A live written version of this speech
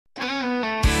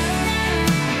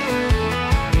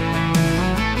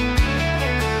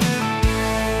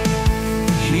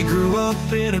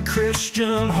up in a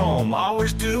Christian home,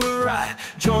 always do it right.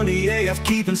 Joined the AF,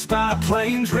 keeping spy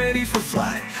planes ready for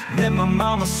flight. Met my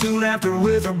mama soon after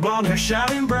with her blonde hair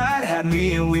shining bright. Had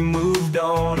me and we moved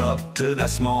on up to that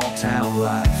small town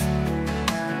life.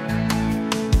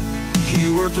 He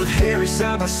worked with Harry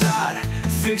side by side,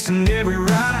 fixing every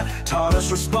ride. Taught us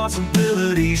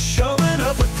responsibility, showing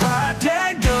up with pride.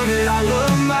 Dadgummit, I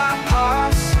love my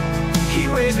pops. He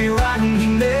raised me right and he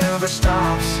never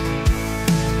stops.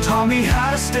 Taught me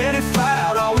how to stand and fight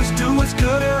out, always do what's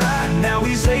good and right. Now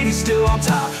he's 80, still on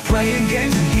top, playing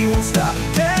games and he won't stop.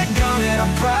 Dadgummit,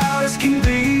 I'm proud as can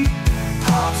be.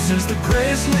 Pops is the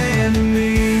greatest man to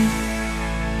me.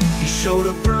 He showed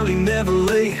up early, never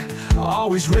late,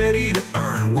 always ready to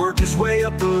earn. Worked his way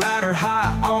up the ladder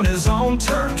high on his own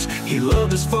terms. He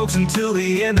loved his folks until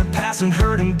the end, the passing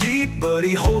hurt him deep. But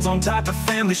he holds on tight to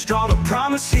family strong, a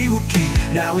promise he will keep.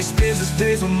 Now he spends his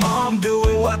days with mom,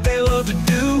 doing what they love to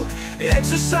do.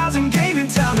 Exercising, gaming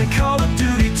time, and Call of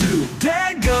Duty too.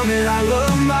 Dadgummit, I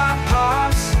love my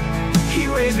pops. He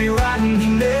raised me right and he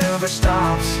never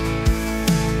stops.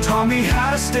 Taught me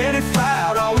how to stand and fight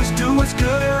out, always do what's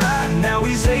good and right. Now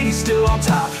he's 80, still on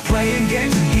top, playing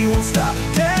games and he won't stop.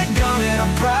 Dadgummit,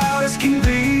 I'm proud as can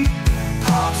be.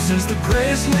 Pops is the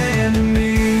greatest man to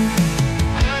me.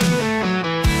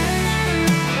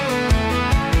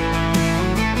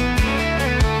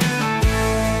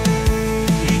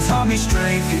 He taught me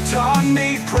strength, he taught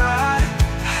me pride,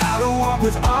 how to walk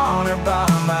with honor by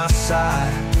my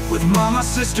side. With mama,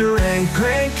 sister, and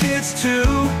grandkids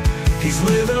too. He's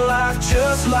living life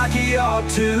just like he ought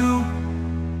to.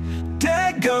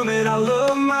 Dadgummit, I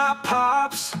love my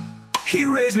pops. He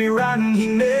raised me right and he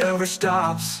never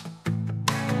stops.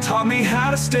 Taught me how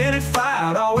to stand and fight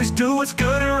out, always do what's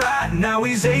good and right. Now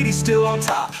he's 80, still on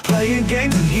top, playing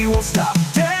games and he won't stop.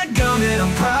 Dadgummit,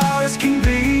 I'm proud as can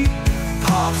be.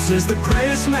 Pops is the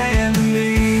greatest man to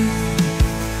me.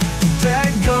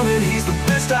 Dadgummit, he's the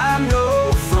best I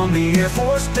know. From the Air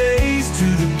Force days to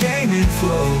the gaming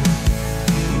flow,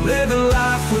 living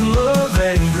life with love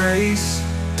and grace.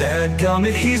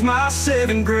 Dadgummit, he's my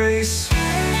saving grace.